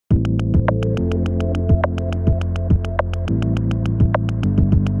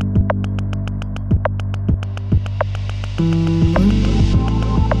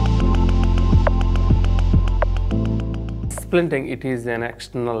splinting, it is an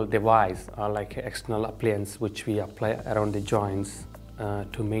external device or like an external appliance which we apply around the joints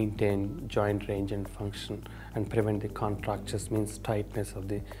to maintain joint range and function and prevent the contractions, means tightness of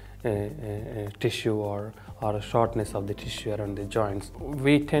the tissue or shortness of the tissue around the joints.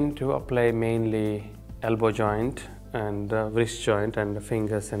 We tend to apply mainly elbow joint and wrist joint and the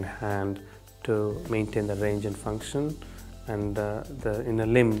fingers and hand to maintain the range and function. And in a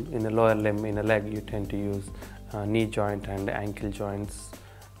limb, in a lower limb, in a leg, you tend to use knee joint and ankle joints,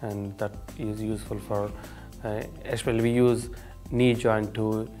 and that is useful for, especially we use knee joint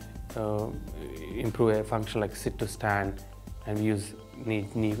to improve a function like sit to stand, and we use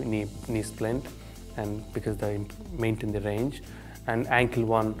knee splint, and because they maintain the range. And ankle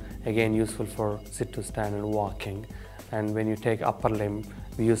one, again useful for sit to stand and walking. And when you take upper limb,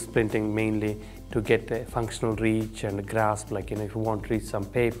 we use splinting mainly to get a functional reach and grasp, like if you want to reach some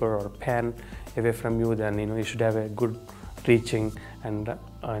paper or pen away from you, then you should have a good reaching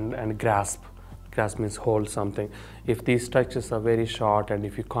and grasp. Grasp means hold something. If these structures are very short and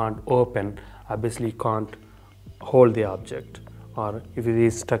if you can't open, obviously you can't hold the object. Or if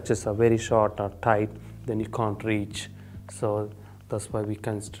these structures are very short or tight, then you can't reach. So that's why we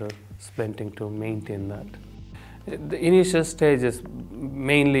consider splinting to maintain that. The initial stages,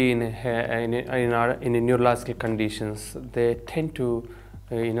 mainly in neurological conditions, they tend to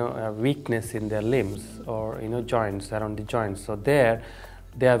have weakness in their limbs or joints, around the joints. So there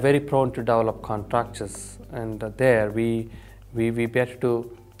they are very prone to develop contractions, and there we better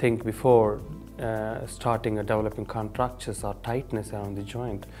to think before starting or developing contractions or tightness around the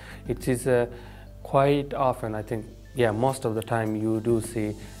joint. It is quite often, I think, most of the time you do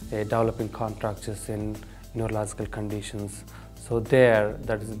see developing contractions in neurological conditions. So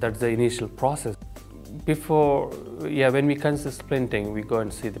that's the initial process. Before, when we consider splinting, we go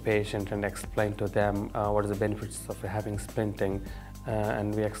and see the patient and explain to them what are the benefits of having splinting,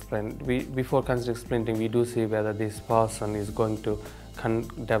 and we explain. Before considering splinting, we do see whether this person is going to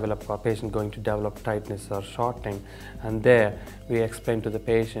develop, or patient going to develop tightness or shortening, and there we explain to the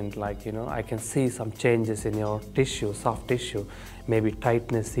patient, like I can see some changes in your tissue, soft tissue, maybe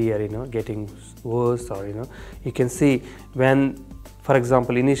tightness here, getting worse, or you can see when, for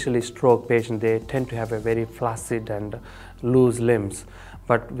example, initially stroke patient, they tend to have a very flaccid and loose limbs,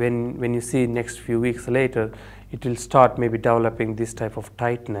 but when you see next few weeks later, it will start maybe developing this type of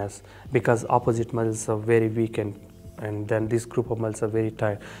tightness because opposite muscles are very weakened, and then this group of muscles are very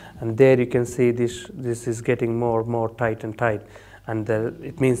tight, and there you can see this is getting more tight and tight, and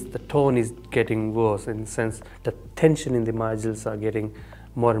it means the tone is getting worse, in the sense the tension in the muscles are getting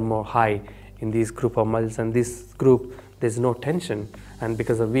more and more high in these group of muscles, and this group there's no tension, and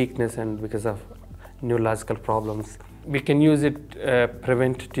because of weakness and because of neurological problems. We can use it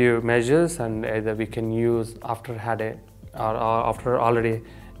preventative measures, and either we can use after after already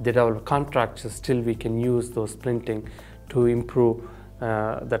they develop contractions, still we can use those splinting to improve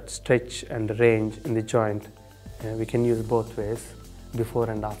that stretch and range in the joint. We can use both ways, before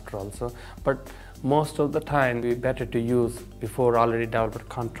and after also, but most of the time we better to use before already developed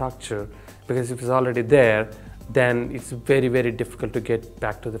contracture, because if it's already there, then it's very difficult to get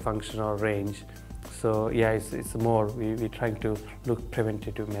back to the functional range. So it's more we trying to look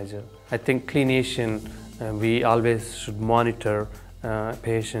preventative measure. I think clinician, we always should monitor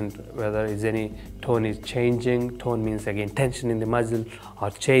patient whether is any tone is changing. Tone means again tension in the muscle,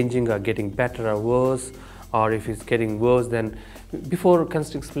 or changing or getting better or worse, or if it's getting worse, then before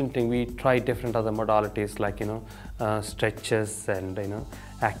considering splinting we try different other modalities like stretches and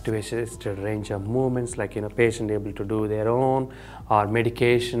activations to range of movements, like patient able to do their own, or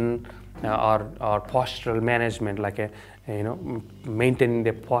medication, or postural management, like maintaining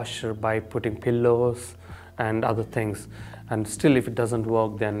the posture by putting pillows and other things. And still if it doesn't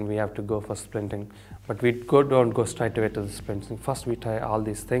work, then we have to go for splinting. But we don't go straight away to the splinting. First we try all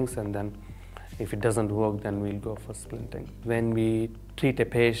these things, and then if it doesn't work, then we'll go for splinting. When we treat a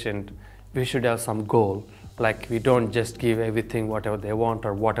patient, we should have some goal. Like we don't just give everything whatever they want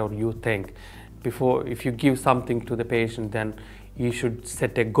or whatever you think. If you give something to the patient, then you should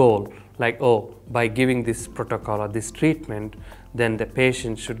set a goal, like, oh, by giving this protocol or this treatment, then the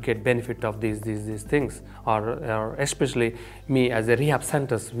patient should get benefit of these things. Or especially me as a rehab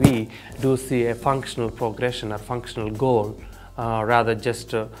centers, we do see a functional progression or functional goal, rather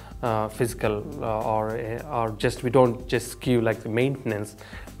just physical, or just we don't just give like the maintenance.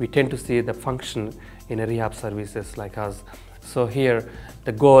 We tend to see the function in a rehab services like us. So here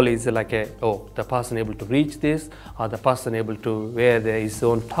the goal is like the person able to reach this, or the person able to wear his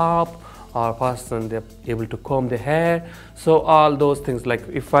own top, or person they're able to comb their hair. So all those things, like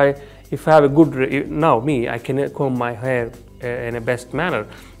if If I have a good, now me, I can comb my hair in a best manner.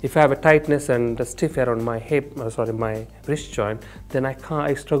 If I have a tightness and a stiff hair on my hip, my wrist joint, then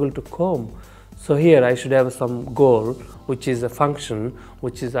I struggle to comb. So here I should have some goal, which is a function,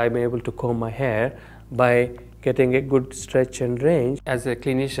 which is I'm able to comb my hair by getting a good stretch and range. As a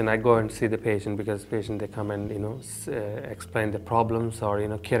clinician, I go and see the patient, because patient, they come and explain the problems, or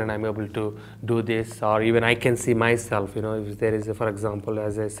Kiran, I'm able to do this, or even I can see myself, if there is a, for example,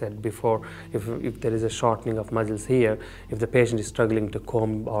 as I said before, if there is a shortening of muscles here, if the patient is struggling to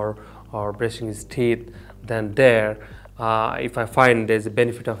comb or brushing his teeth, then there, if I find there's a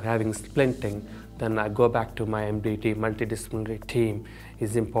benefit of having splinting, then I go back to my MDT, multidisciplinary team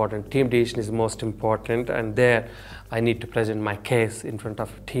is important. Team decision is most important, and there I need to present my case in front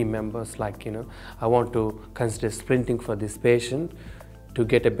of team members, like, I want to consider splinting for this patient to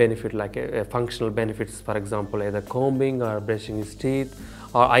get a benefit, like a functional benefits, for example, either combing or brushing his teeth,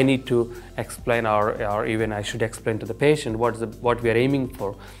 or I need to explain, or even I should explain to the patient what we are aiming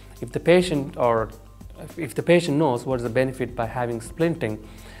for. If the patient knows what is the benefit by having splinting,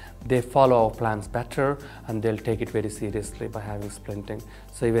 they follow our plans better, and they'll take it very seriously by having splinting.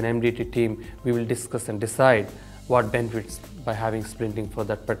 So even MDT team, we will discuss and decide what benefits by having splinting for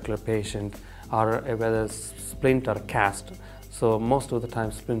that particular patient, or whether splint or cast. So most of the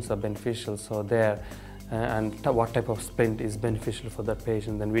time splints are beneficial, so there, and what type of splint is beneficial for that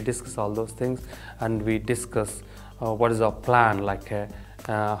patient. Then we discuss all those things, and we discuss what is our plan, like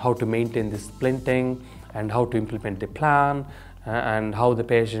how to maintain this splinting, and how to implement the plan, and how the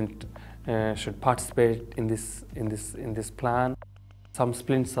patient should participate in this plan. Some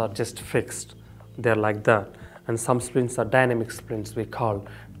splints are just fixed, they're like that, and some splints are dynamic splints, we call.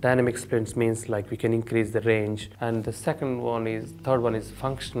 Dynamic splints means like we can increase the range. And the third one is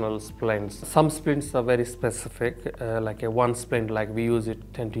functional splints. Some splints are very specific, like a one splint, like we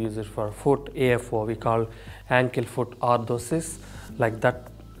tend to use it for foot, AFO, we call ankle foot orthosis. Like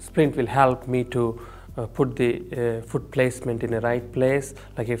that splint will help me to put the foot placement in the right place.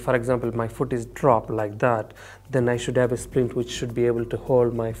 Like if, for example, my foot is dropped like that, then I should have a splint which should be able to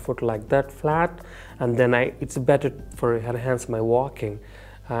hold my foot like that flat, and then it's better for enhance my walking.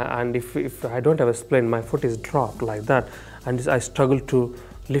 And if I don't have a splint, my foot is dropped like that, and I struggle to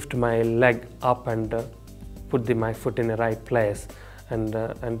lift my leg up and put my foot in the right place. And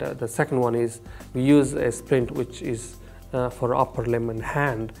the second one is we use a splint which is for upper limb and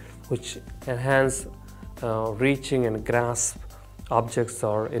hand, which enhance reaching and grasp objects,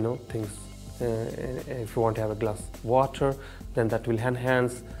 or things. If you want to have a glass of water, then that will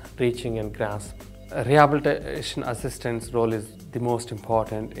enhance reaching and grasp. Rehabilitation assistance role is the most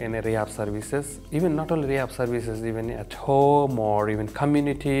important in a rehab services. Even not only rehab services, even at home or even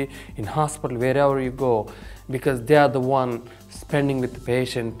community, in hospital, wherever you go, because they are the one spending with the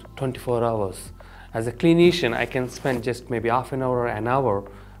patient 24 hours. As a clinician, I can spend just maybe half an hour or an hour,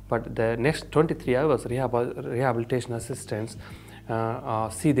 but the next 23 hours, rehabilitation assistants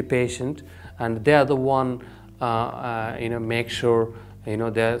see the patient, and they are the one, make sure,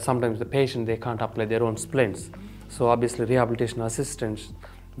 sometimes the patient, they can't apply their own splints. So obviously rehabilitation assistants,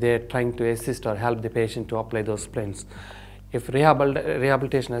 they're trying to assist or help the patient to apply those splints. If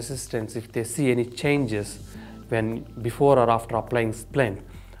rehabilitation assistants, if they see any changes before or after applying splint,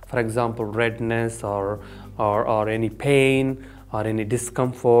 for example, redness or any pain or any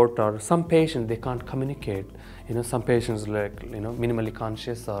discomfort, or some patients, they can't communicate. Some patients like, minimally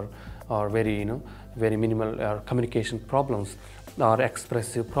conscious or very, very minimal communication problems or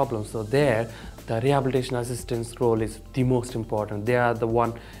expressive problems. So there, the rehabilitation assistant's role is the most important. They are the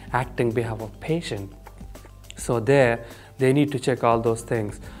one acting on behalf of patient. So there, they need to check all those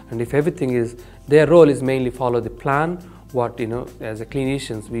things. And if everything is, their role is mainly follow the plan. What, as a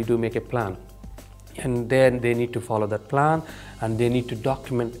clinicians, we do make a plan. And then they need to follow that plan, and they need to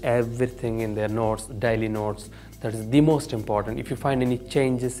document everything in their notes, daily notes. That is the most important. If you find any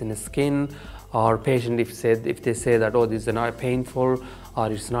changes in the skin, or patient, if they say that, oh, this is not painful,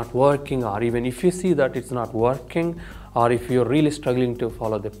 or it's not working, or even if you see that it's not working, or if you're really struggling to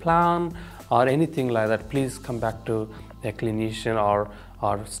follow the plan or anything like that, please come back to a clinician,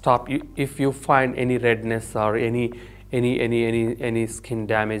 or stop. If you find any redness or any skin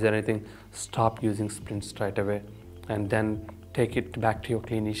damage or anything, stop using splints straight away, and then take it back to your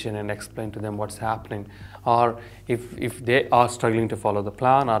clinician and explain to them what's happening. Or if they are struggling to follow the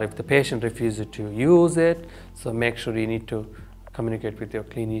plan, or if the patient refuses to use it, so make sure you need to communicate with your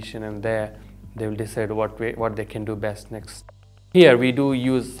clinician, and they will decide what they can do best next. Here we do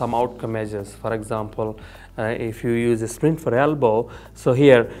use some outcome measures. For example, if you use a splint for elbow, so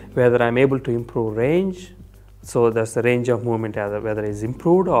here whether I'm able to improve range, So that's the range of movement, whether it's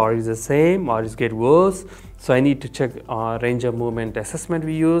improved or is the same or is get worse. So I need to check range of movement assessment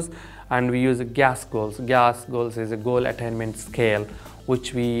we use, and we use GAS goals. GAS goals is a goal attainment scale,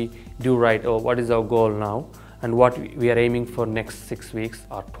 which we do write, oh, what is our goal now and what we are aiming for next 6 weeks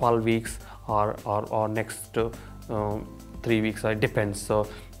or 12 weeks or next 3 weeks, or it depends. So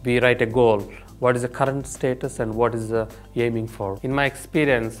we write a goal, what is the current status and what is the aiming for. In my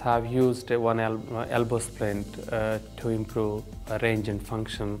experience, I've used one elbow splint to improve range and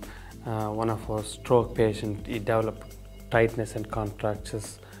function. One of our stroke patients, he developed tightness and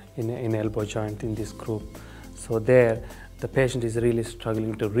contractions in elbow joint in this group. So there, the patient is really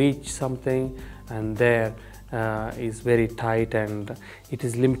struggling to reach something, and there is very tight and it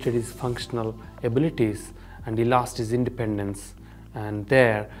is limited his functional abilities, and he lost his independence. And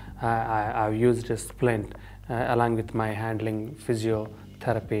there I've used a splint along with my handling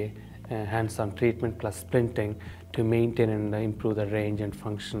physiotherapy, hands-on treatment plus splinting to maintain and improve the range and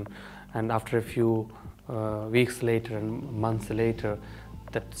function. And after a few weeks later and months later,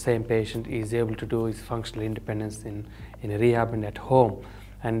 that same patient is able to do his functional independence in a rehab and at home,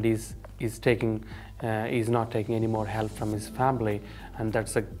 and is not taking any more help from his family, and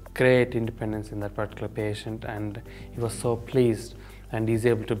that's a great independence in that particular patient. And he was so pleased, and he's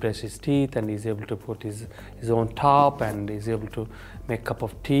able to brush his teeth, and he's able to put his own top, and he's able to make a cup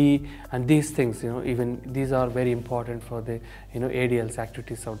of tea, and these things, even these are very important for the ADL's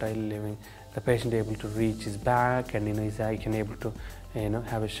activities of daily living. The patient able to reach his back, and he can able to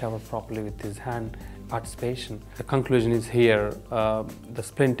have a shower properly with his hand participation. The conclusion is here, the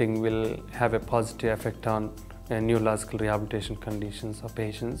splinting will have a positive effect on neurological rehabilitation conditions of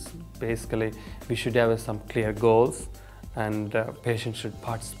patients. Basically, we should have some clear goals, and patients should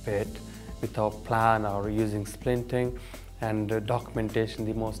participate with our plan or using splinting, and documentation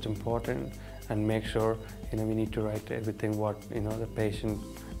the most important, and make sure we need to write everything what the patient,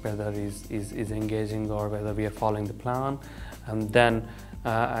 whether is engaging or whether we are following the plan. And then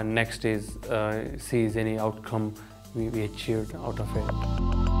next is see is any outcome we achieved out of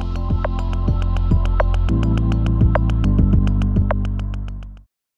it.